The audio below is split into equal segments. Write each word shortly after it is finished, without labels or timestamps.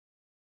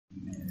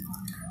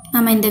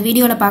நம்ம இந்த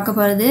வீடியோல பார்க்க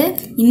போறது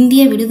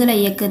இந்திய விடுதலை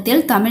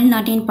இயக்கத்தில்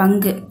தமிழ்நாட்டின்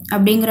பங்கு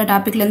அப்படிங்கற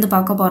டாபிக்ல இருந்து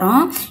பார்க்க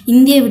போறோம்.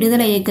 இந்திய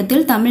விடுதலை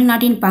இயக்கத்தில்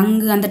தமிழ்நாட்டின்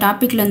பங்கு அந்த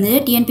டாபிக்ல இருந்து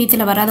TNPSC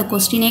ல வராத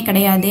क्वेश्चनே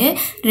கிடையாது.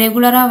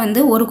 ரெகுலரா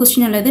ஒரு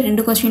क्वेश्चन அல்லது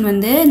ரெண்டு क्वेश्चन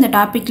இந்த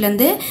டாபிக்ல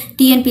இருந்து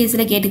TNPSC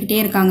ல கேட்டுக்கிட்டே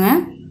இருக்காங்க.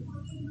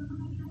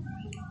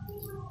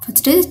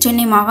 ஃபர்ஸ்ட்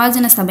சென்னை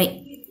மகாஜன சபை.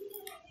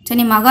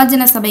 சென்னை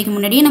மகாஜன சபைக்கு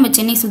முன்னாடி நம்ம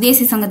சென்னை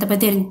சுதேசி சங்கத்தை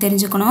பத்தி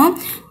தெரிஞ்சுக்கணும்.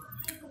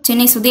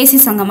 சென்னை சுதேசி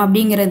சங்கம்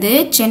அப்படிங்கிறது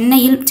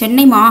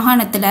சென்னை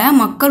மாகாணத்தில்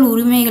மக்கள்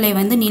உரிமைகளை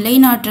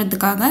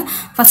நிலைநாட்டுறதுக்காக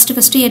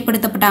ஃபர்ஸ்ட்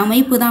ஏற்படுத்தப்பட்ட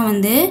அமைப்பு தான்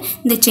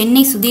இந்த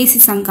சென்னை சுதேசி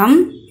சங்கம்.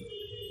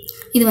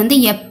 இது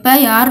எப்போ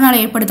யாருனால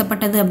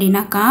ஏற்படுத்தப்பட்டது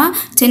அப்படின்னாக்கா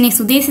சென்னை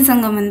சுதேசி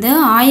சங்கம்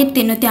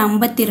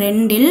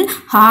 1852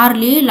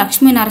 ஹார்லி,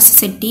 லக்ஷ்மி நரசி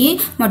செட்டி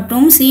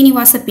மற்றும்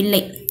சீனிவாச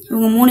பிள்ளை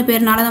இவங்க 3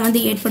 பேர்னால தான்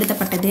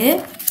ஏற்படுத்தப்பட்டது.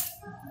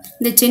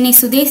 இந்த சென்னை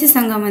சுதேசி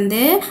சங்கம்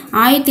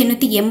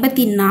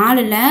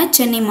 1884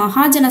 சென்னை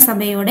மகாஜன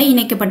சபையோட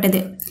இணைக்கப்பட்டது.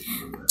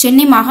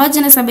 சென்னை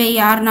மகாஜன சபை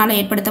யாருனால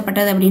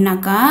ஏற்படுத்தப்பட்டது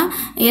அப்படின்னாக்கா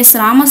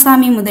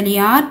ராமசாமி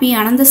முதலியார்,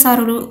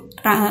 அனந்தசாரலூ,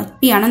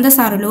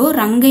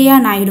 ரங்கையா,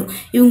 நாயுடு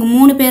இவங்க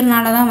 3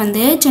 பேர்னால தான்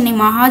சென்னை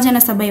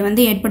மகாஜன சபை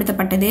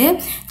ஏற்படுத்தப்பட்டது.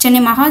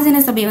 சென்னை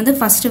மகாஜன சபை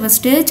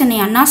ஃபர்ஸ்ட் சென்னை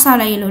அண்ணா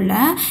சாலையில் உள்ள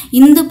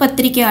இந்து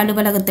பத்திரிகை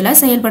அலுவலகத்தில்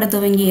செயல்பட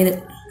துவங்கியது.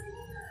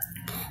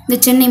 இந்த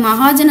சென்னை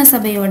மகாஜன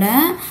சபையோட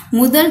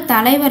முதல்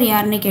தலைவர்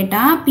யாருன்னு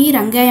கேட்டால் பி.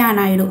 ரங்கையா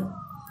நாயுடு.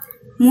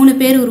 3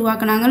 பேர்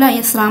உருவாக்குனாங்களா,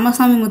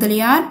 ராமசாமி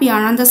முதலியார், பி.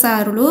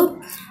 அனந்தசாரலூ,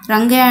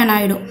 ரங்கையா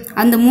நாயுடு.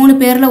 அந்த 3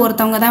 பேரில்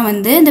ஒருத்தவங்க தான்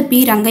இந்த பி.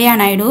 ரங்கையா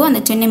நாயுடு. அந்த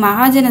சென்னை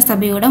மகாஜன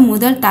சபையோட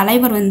முதல்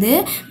தலைவர்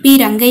பி.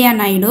 ரங்கையா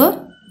நாயுடு.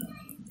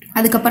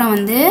 அதுக்கப்புறம்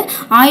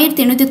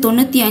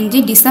 1895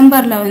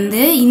 டிசம்பரில்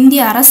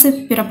இந்திய அரசு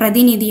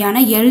பிரதிநிதியான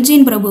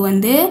எல்ஜின் பிரபு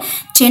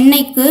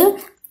சென்னைக்கு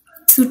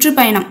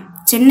சுற்றுப்பயணம்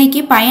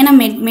பயணம்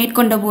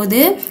மேற்கொண்ட போது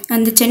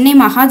அந்த சென்னை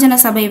மகாஜன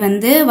சபை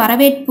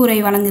வரவேற்புரை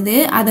வழங்குது.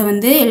 அதை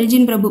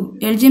எல்ஜின்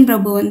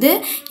பிரபு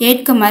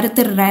ஏற்க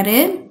மறுத்துடுறாரு.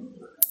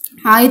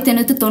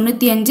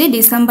 1895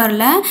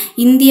 டிசம்பரில்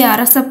இந்திய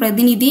அரச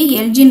பிரதிநிதி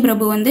எல்ஜின்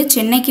பிரபு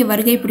சென்னைக்கு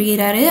வருகை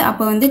புரிகிறாரு.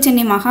 அப்போ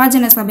சென்னை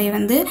மகாஜன சபை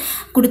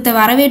கொடுத்த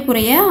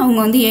வரவேற்புரையை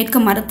அவங்க ஏற்க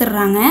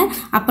மறுத்துடுறாங்க.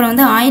 அப்புறம்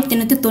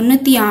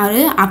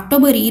 1896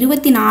 அக்டோபர்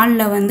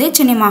 24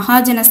 சென்னை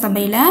மகாஜன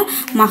சபையில்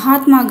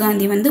மகாத்மா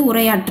காந்தி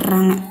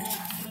உரையாற்றுறாங்க.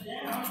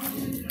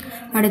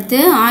 அடுத்து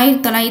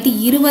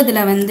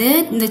 1920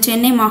 இந்த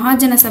சென்னை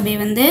மகாஜன சபை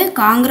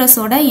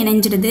காங்கிரஸோட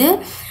இணைஞ்சிடுது.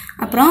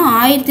 அப்புறம்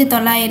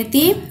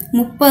 1930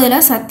 உப்பு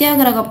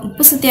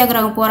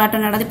சத்தியாகிரக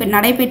போராட்டம்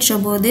நடைபெற்ற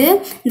போது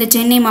இந்த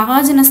சென்னை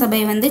மகாஜன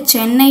சபை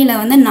சென்னையில்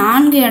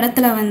 4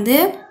 இடத்துல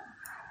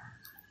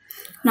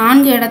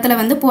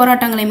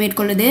போராட்டங்களை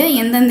மேற்கொள்ளுது.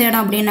 எந்தெந்த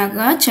இடம்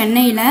அப்படின்னாக்கா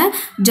சென்னையில்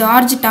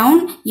ஜார்ஜ் டவுன்,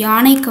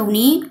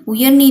 யானைக்கவுனி,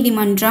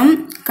 உயர்நீதிமன்றம்,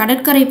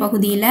 கடற்கரை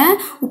பகுதியில்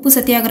உப்பு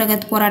சத்தியாகிரக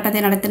போராட்டத்தை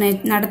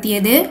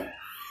நடத்தியது.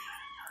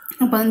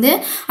 அப்போ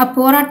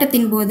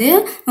அப்போராட்டத்தின் போது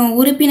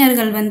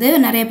உறுப்பினர்கள்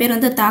நிறைய பேர்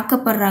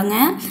தாக்கப்படுறாங்க.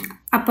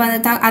 அப்போ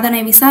அதனை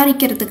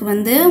விசாரிக்கிறதுக்கு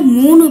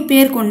 3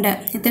 பேர் கொண்ட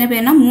எத்தனை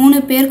பேர்னா 3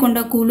 பேர் கொண்ட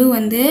குழு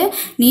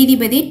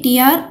நீதிபதி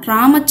TR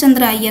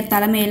ராமச்சந்திர ஐயர்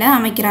தலைமையில்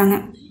அமைக்கிறாங்க.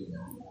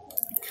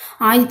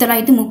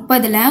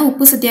 1930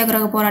 உப்பு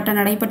சத்தியாகிரக போராட்டம்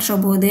நடைபெற்ற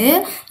போது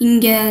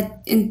இங்கே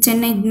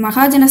சென்னை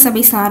மகாஜன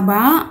சபை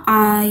சார்பாக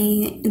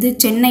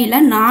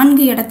சென்னையில்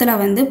 4 இடத்துல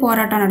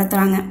போராட்டம்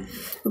நடத்துகிறாங்க.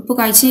 உப்பு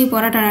காய்ச்சி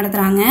போராட்டம்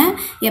நடத்துகிறாங்க.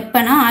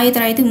 எப்போனா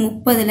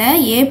 1930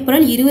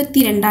 ஏப்ரல்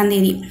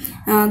 22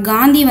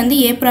 காந்தி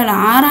ஏப்ரல்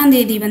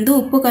 6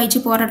 உப்பு காய்ச்சி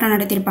போராட்டம்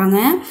நடத்தியிருப்பாங்க.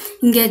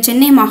 இங்கே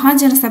சென்னை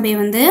மகாஜன சபை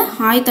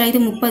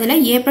 1930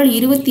 ஏப்ரல்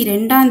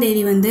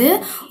 22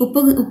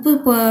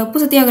 உப்பு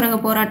சத்தியாகிரக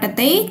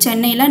போராட்டத்தை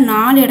சென்னையில்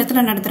 4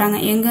 இடத்துல நடத்துகிறாங்க.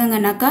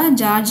 எங்கெங்கன்னாக்கா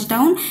ஜார்ஜ்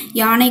டவுன்,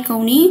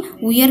 யானைக்கவுனி,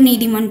 உயர்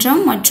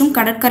நீதிமன்றம் மற்றும்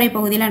கடற்கரை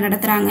பகுதியில்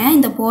நடத்துகிறாங்க.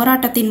 இந்த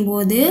போராட்டத்தின்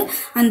போது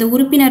அந்த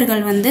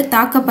உறுப்பினர்கள்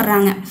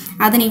தாக்கப்படுறாங்க.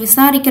 அதனை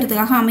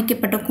விசாரிக்கிறதுக்காக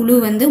அமைக்கப்பட்ட குழு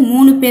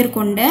 3 பேர்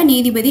கொண்ட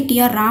நீதிபதி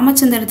TR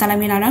ராமச்சந்திர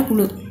தலைமையிலான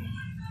குழு.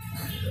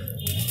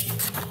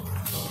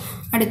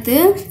 அடுத்து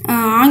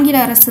ஆங்கில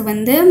அரசு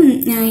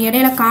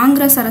இடையில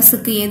காங்கிரஸ்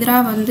அரசுக்கு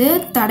எதிராக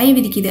தடை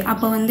விதிக்குது.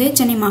 அப்போ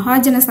சென்னை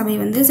மகாஜன சபை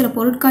சில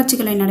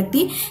பொருட்காட்சிகளை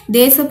நடத்தி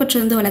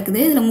தேசப்பற்று வளர்க்குது.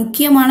 இதில்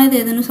முக்கியமானது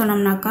எதுன்னு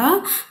சொன்னோம்னாக்கா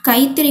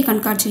கைத்தறி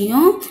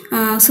கண்காட்சியும்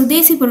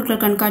சுதேசி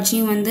பொருட்கள்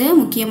கண்காட்சியும்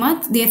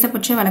முக்கியமாக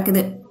தேசப்பற்று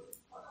வளர்க்குது.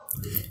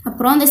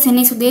 அப்புறம் அந்த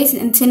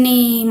சென்னை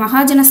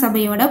மகாஜன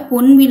சபையோட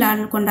பொன்விழா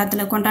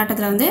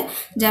கொண்டாட்டத்தில்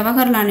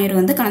ஜவஹர்லால்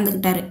நேரு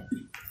கலந்துக்கிட்டாரு.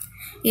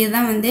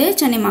 இதுதான்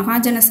சென்னை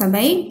மகாஜன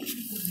சபை.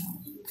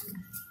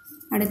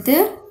 அடுத்து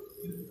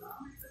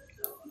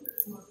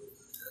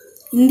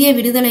இந்திய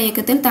விடுதலை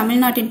இயக்கத்தில்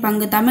தமிழ்நாட்டின்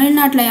பங்கு.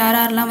 தமிழ்நாட்டில்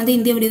யாரெல்லாம்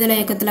இந்திய விடுதலை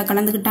இயக்கத்தில்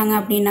கலந்துக்கிட்டாங்க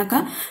அப்படின்னாக்கா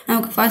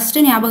நமக்கு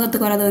ஃபஸ்ட்டு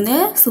ஞாபகத்துக்கு வர்றது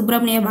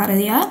சுப்பிரமணிய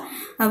பாரதியார்.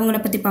 அவங்கள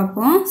பற்றி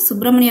பார்ப்போம்.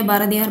 சுப்பிரமணிய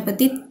பாரதியார்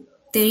பற்றி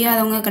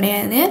தெரியாதவங்க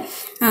கிடையாது.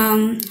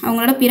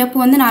 அவங்களோட பிறப்பு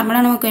வந்து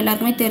நார்மலாக நமக்கு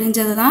எல்லாருக்குமே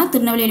தெரிஞ்சது தான்.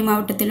 திருநெல்வேலி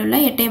மாவட்டத்தில் உள்ள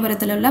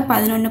எட்டயபுரத்தில் உள்ள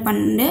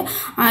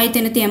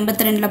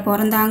 11/12/1882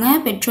 பிறந்தாங்க.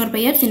 பெற்றோர்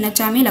பெயர்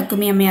சின்னசாமி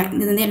லக்குமி அம்மையார்.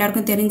 இது வந்து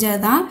எல்லாருக்கும் தெரிஞ்சது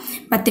தான்.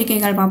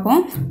 பத்திரிகைகள்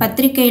பார்ப்போம்.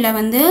 பத்திரிகையில்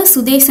வந்து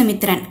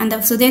சுதேசமித்திரன், அந்த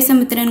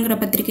சுதேசமித்திரன்கிற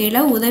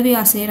பத்திரிகையில் உதவி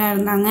ஆசிரியராக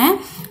இருந்தாங்க.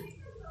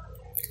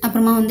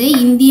 அப்புறமா வந்து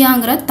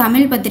இந்தியாங்கிற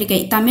தமிழ் பத்திரிகை,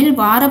 தமிழ்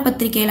வார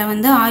பத்திரிகையில்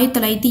வந்து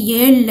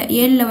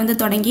 1907 வந்து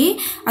தொடங்கி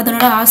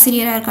அதனோட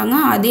ஆசிரியராக இருக்காங்க.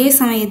 அதே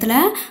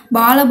சமயத்தில்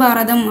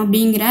பாலபாரதம்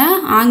அப்படிங்கிற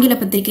ஆங்கில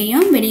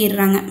பத்திரிகையும்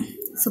வெளியிடுறாங்க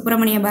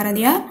சுப்பிரமணிய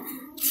பாரதியார்.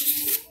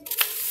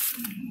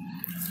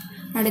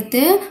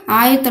 அடுத்து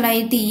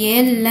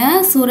 1907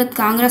 சூரத்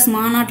காங்கிரஸ்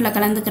மாநாட்டில்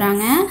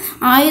கலந்துக்கிறாங்க.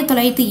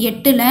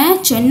 1908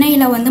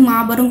 சென்னையில் வந்து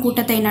மாபெரும்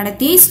கூட்டத்தை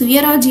நடத்தி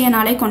சுயராஜ்ய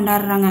நாளை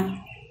கொண்டாடுறாங்க.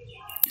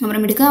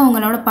 அப்புறமேட்டுக்கு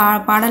அவங்களோட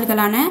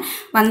பாடல்களான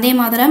வந்தே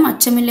மாதரம்,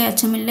 அச்சமில்லை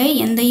அச்சமில்லை,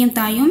 எந்தையும்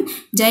தாயும்,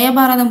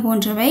 ஜெயபாரதம்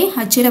போன்றவை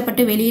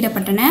அச்சிடப்பட்டு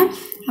வெளியிடப்பட்டன.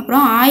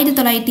 அப்புறம்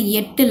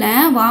 1908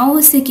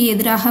 வஉசிக்கு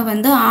எதிராக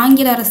வந்து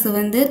ஆங்கில அரசு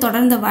வந்து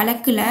தொடர்ந்த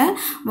வழக்கில்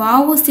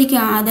வஉசிக்கு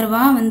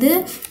ஆதரவாக வந்து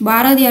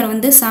பாரதியார்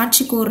வந்து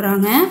சாட்சி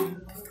கூறுறாங்க.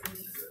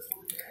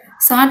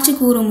 சாட்சி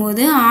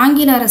கூறும்போது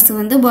ஆங்கில அரசு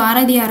வந்து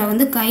பாரதியாரை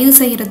வந்து கைது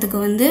செய்கிறதுக்கு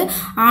வந்து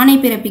ஆணை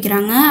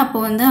பிறப்பிக்கிறாங்க. அப்போ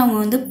வந்து அவங்க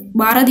வந்து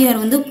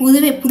பாரதியார் வந்து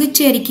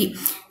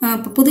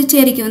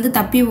புதுச்சேரிக்கு வந்து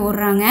தப்பி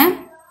ஓடுறாங்க.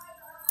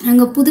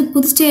 அங்கே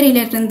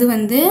புதுச்சேரியிலேருந்து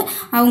வந்து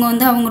அவங்க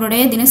வந்து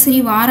அவங்களுடைய தினசரி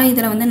வார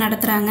இதில் வந்து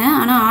நடத்துகிறாங்க.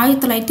 ஆனால்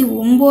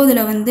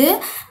 1909 வந்து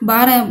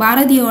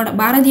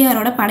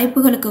பாரதியாரோட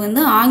படைப்புகளுக்கு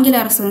வந்து ஆங்கில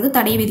அரசு வந்து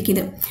தடை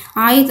விதிக்குது.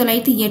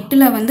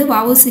 1908 வந்து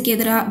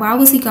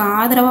வஉசிக்கு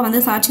ஆதரவாக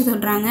வந்து சாட்சி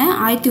சொல்கிறாங்க.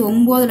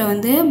 1909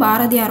 வந்து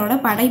பாரதியாரோட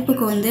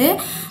படைப்புக்கு வந்து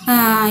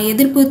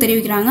எதிர்ப்பு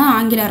தெரிவிக்கிறாங்க.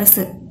 ஆங்கில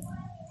அரசு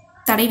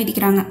தடை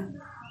விதிக்கிறாங்க.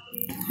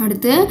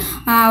 அடுத்து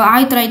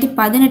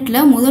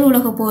 1918 முதல்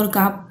உலக போருக்கு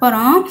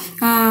அப்புறம்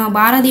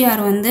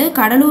பாரதியார் வந்து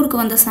கடலூருக்கு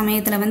வந்த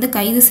சமயத்தில் வந்து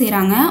கைது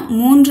செய்கிறாங்க.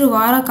 3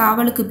 வார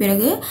காவலுக்கு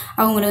பிறகு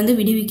அவங்கள வந்து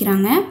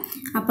விடுவிக்கிறாங்க.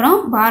 அப்புறம்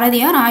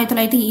பாரதியார்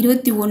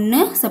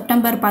 1921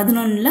 செப்டம்பர்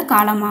 11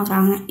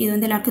 காலமாகறாங்க. இது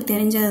வந்து எல்லாருக்கும்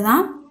தெரிஞ்சது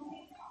தான்.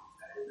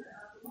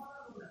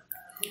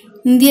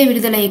 இந்திய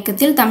விடுதலை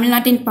இயக்கத்தில்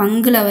தமிழ்நாட்டின்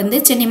பங்குல வந்து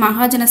சென்னை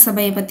மகாஜன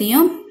சபையை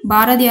பற்றியும்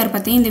பாரதியார்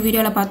பற்றியும் இந்த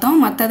வீடியோவில் பார்த்தோம்.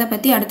 மற்றதை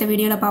பற்றி அடுத்த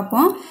வீடியோவில்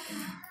பார்ப்போம்.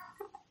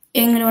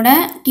 எங்களோட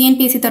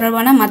டிஎன்பிஎஸ்சி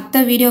தொடர்பான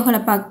மற்ற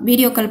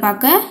வீடியோக்கள்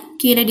பார்க்க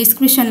கீழே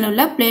டிஸ்கிரிப்ஷனில்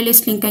உள்ள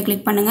பிளேலிஸ்ட் லிங்கை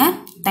கிளிக் பண்ணுங்கள்.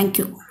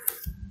 தேங்க்யூ.